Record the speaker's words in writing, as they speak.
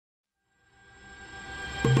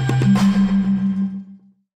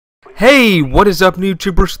Hey, what is up,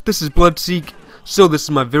 YouTubers? This is b1oodseek. So this is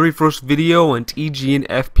my very first video on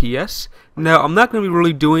tgnFPS. Now, I'm not going to be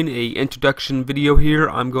really doing a introduction video here.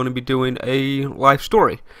 I'm going to be doing a life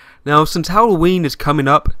story. Now, since Halloween is coming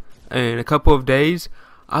up in a couple of days,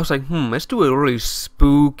 I was like, let's do a really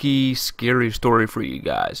spooky, scary story for you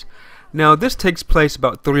guys. Now, this takes place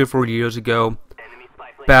about 3 or 4 years ago,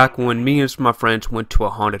 back when me and my friends went to a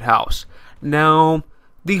haunted house. Now,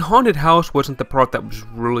 the haunted house wasn't the part that was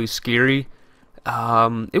really scary.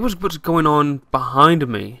 It was what's going on behind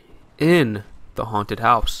me in the haunted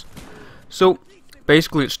house. So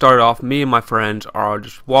basically it started off, me and my friends are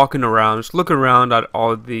just walking around, just looking around at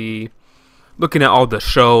looking at all the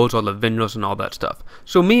shows, all the venues and all that stuff.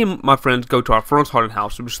 So me and my friends go to our first haunted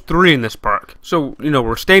house. There was 3 in this park. So,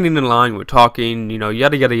 we're standing in line, we're talking,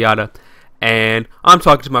 yada yada yada. And I'm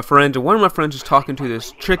talking to my friends, and one of my friends is talking to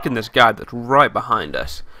this chick and this guy that's right behind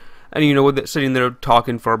us. And we're sitting there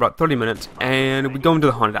talking for about 30 minutes, and we go into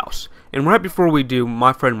the haunted house. And right before we do,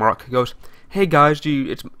 my friend Mark goes, "Hey guys,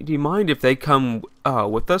 do you mind if they come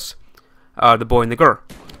with us?" The boy and the girl.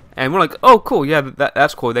 And we're like, "Oh, cool, yeah,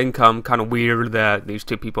 that's cool. They can come. Kind of weird that these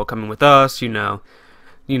 2 people are coming with us,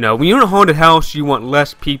 when you're in a haunted house, you want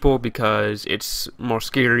less people because it's more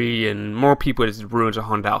scary, and more people it ruins a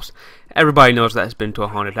haunted house. Everybody knows that has been to a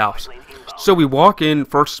haunted house. So we walk in,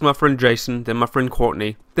 first my friend Jason, then my friend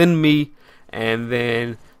Courtney, then me, and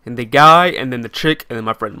then the guy, and then the chick, and then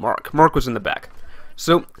my friend Mark. Mark was in the back.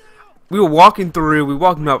 So we were walking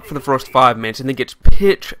out for the first 5 minutes, and it gets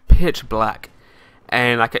pitch black.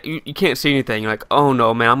 And you can't see anything. You're like, oh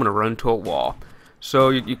no, man, I'm going to run into a wall. So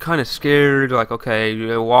you're kind of scared, like, okay,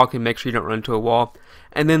 you walk and make sure you don't run into a wall.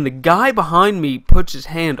 And then the guy behind me puts his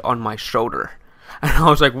hand on my shoulder. And I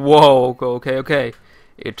was like, whoa, okay.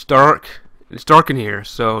 It's dark in here,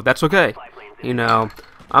 so that's okay.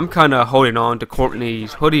 I'm kind of holding on to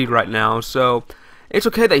Courtney's hoodie right now, so it's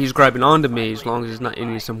okay that he's grabbing onto me as long as it's not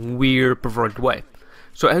in some weird, perverted way.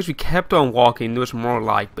 So as we kept on walking, there was more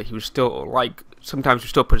light, but he was still, sometimes he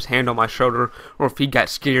still put his hand on my shoulder, or if he got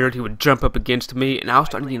scared, he would jump up against me, and I was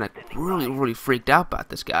starting to get really freaked out about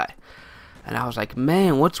this guy. And I was like,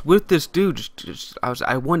 man, what's with this dude?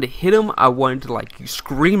 I wanted to hit him, I wanted to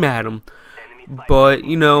scream at him, but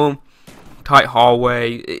tight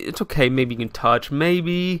hallway, it's okay, maybe you can touch,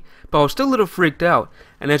 maybe, but I was still a little freaked out.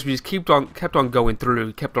 And as we just kept on going through,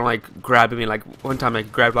 he kept on grabbing me, one time I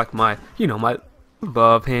grabbed my my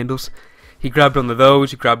love handles. He grabbed onto those,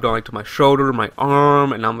 he grabbed on to my shoulder, my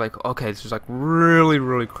arm, and I'm like, okay, this is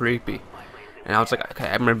really creepy. And I was like, okay,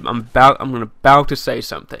 I'm about to say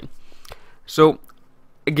something. So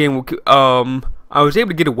again, I was able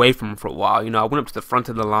to get away from him for a while. I went up to the front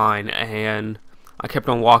of the line, and I kept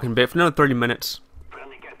on walking a bit for another 30 minutes.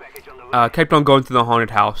 Kept on going through the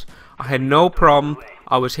haunted house. I had no problem.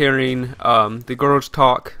 I was hearing the girl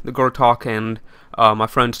talk, and my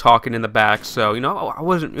friends talking in the back, so I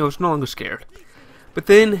was no longer scared. But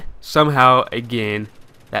then somehow again,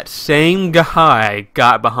 that same guy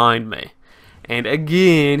got behind me, and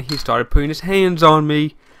again he started putting his hands on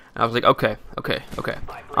me. And I was like, okay,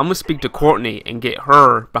 I'm gonna speak to Courtney and get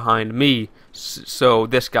her behind me, so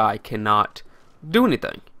this guy cannot do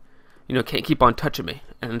anything. Can't keep on touching me.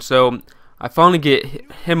 And so I finally get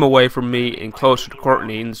him away from me and closer to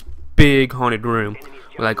Courtney in this big haunted room.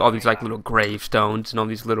 With all these little gravestones, and all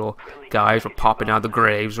these little guys were popping out of the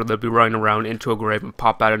graves, or they'll be running around into a grave and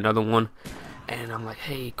pop out another one. And I'm like,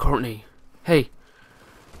 hey Courtney, hey,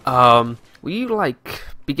 will you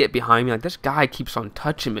get behind me? This guy keeps on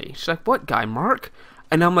touching me. She's like, what guy, Mark?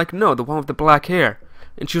 And I'm like, no, the one with the black hair.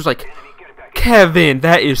 And she was like, Kevin,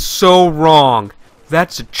 that is so wrong.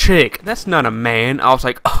 That's a chick. That's not a man. I was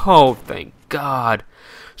like, oh, thank God.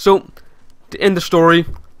 So to end the story,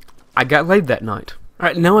 I got laid that night.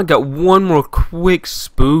 Alright, now I got one more quick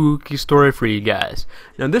spooky story for you guys.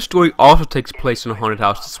 Now this story also takes place in a haunted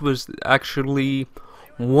house. This was actually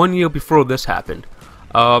 1 year before this happened.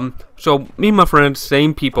 So me and my friends,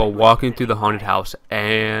 same people, walking through the haunted house,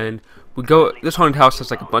 and this haunted house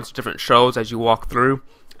has a bunch of different shows as you walk through,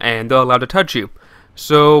 and they're allowed to touch you.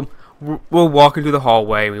 So we're walking through the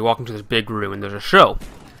hallway, and we walk into this big room, and there's a show.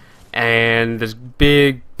 And this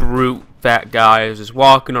big, brute, fat guy is just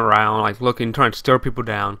walking around, looking, trying to stare people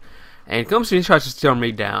down. And he comes to me and tries to stare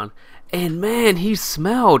me down. And man, he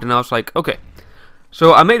smelled. And I was like, okay.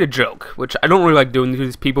 So I made a joke, which I don't really like doing to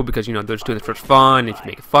these people because, they're just doing this for fun. If you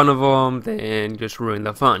make fun of them, then you just ruin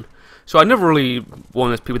the fun. So I never really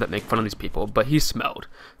one of those people that make fun of these people, but he smelled.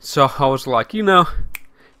 So I was like, you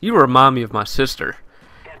remind me of my sister.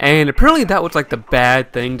 And apparently that was like the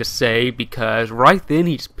bad thing to say, because right then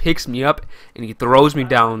he just picks me up and he throws me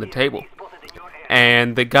down on the table.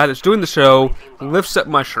 And the guy that's doing the show lifts up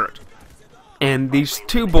my shirt. And these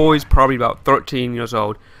two boys, probably about 13 years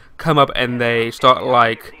old, come up and they start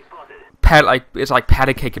like it's like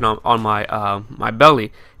patty caking on my my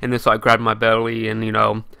belly, and they start grabbing my belly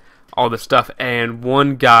and all this stuff. And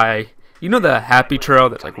one guy, the happy trail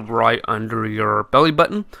that's like right under your belly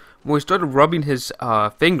button, well, he started rubbing his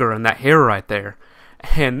finger on that hair right there.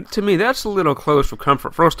 And to me, that's a little close for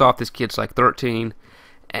comfort. First off, this kid's like 13,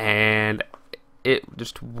 and it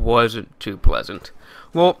just wasn't too pleasant.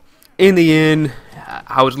 Well, in the end,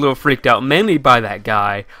 I was a little freaked out, mainly by that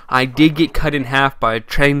guy. I did get cut in half by a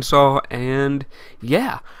chainsaw, and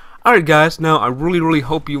yeah. Alright guys, now I really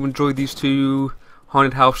hope you enjoyed these two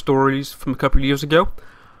haunted house stories from a couple of years ago.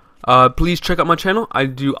 Please check out my channel. I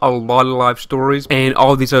do a lot of live stories and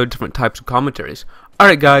all these other different types of commentaries.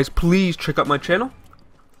 Alright guys, please check out my channel.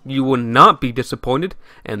 You will not be disappointed.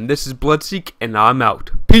 And this is b1oodseek, and I'm out.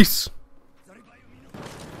 Peace!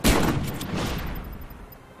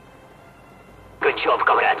 Good job,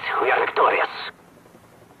 comrades. We are victorious.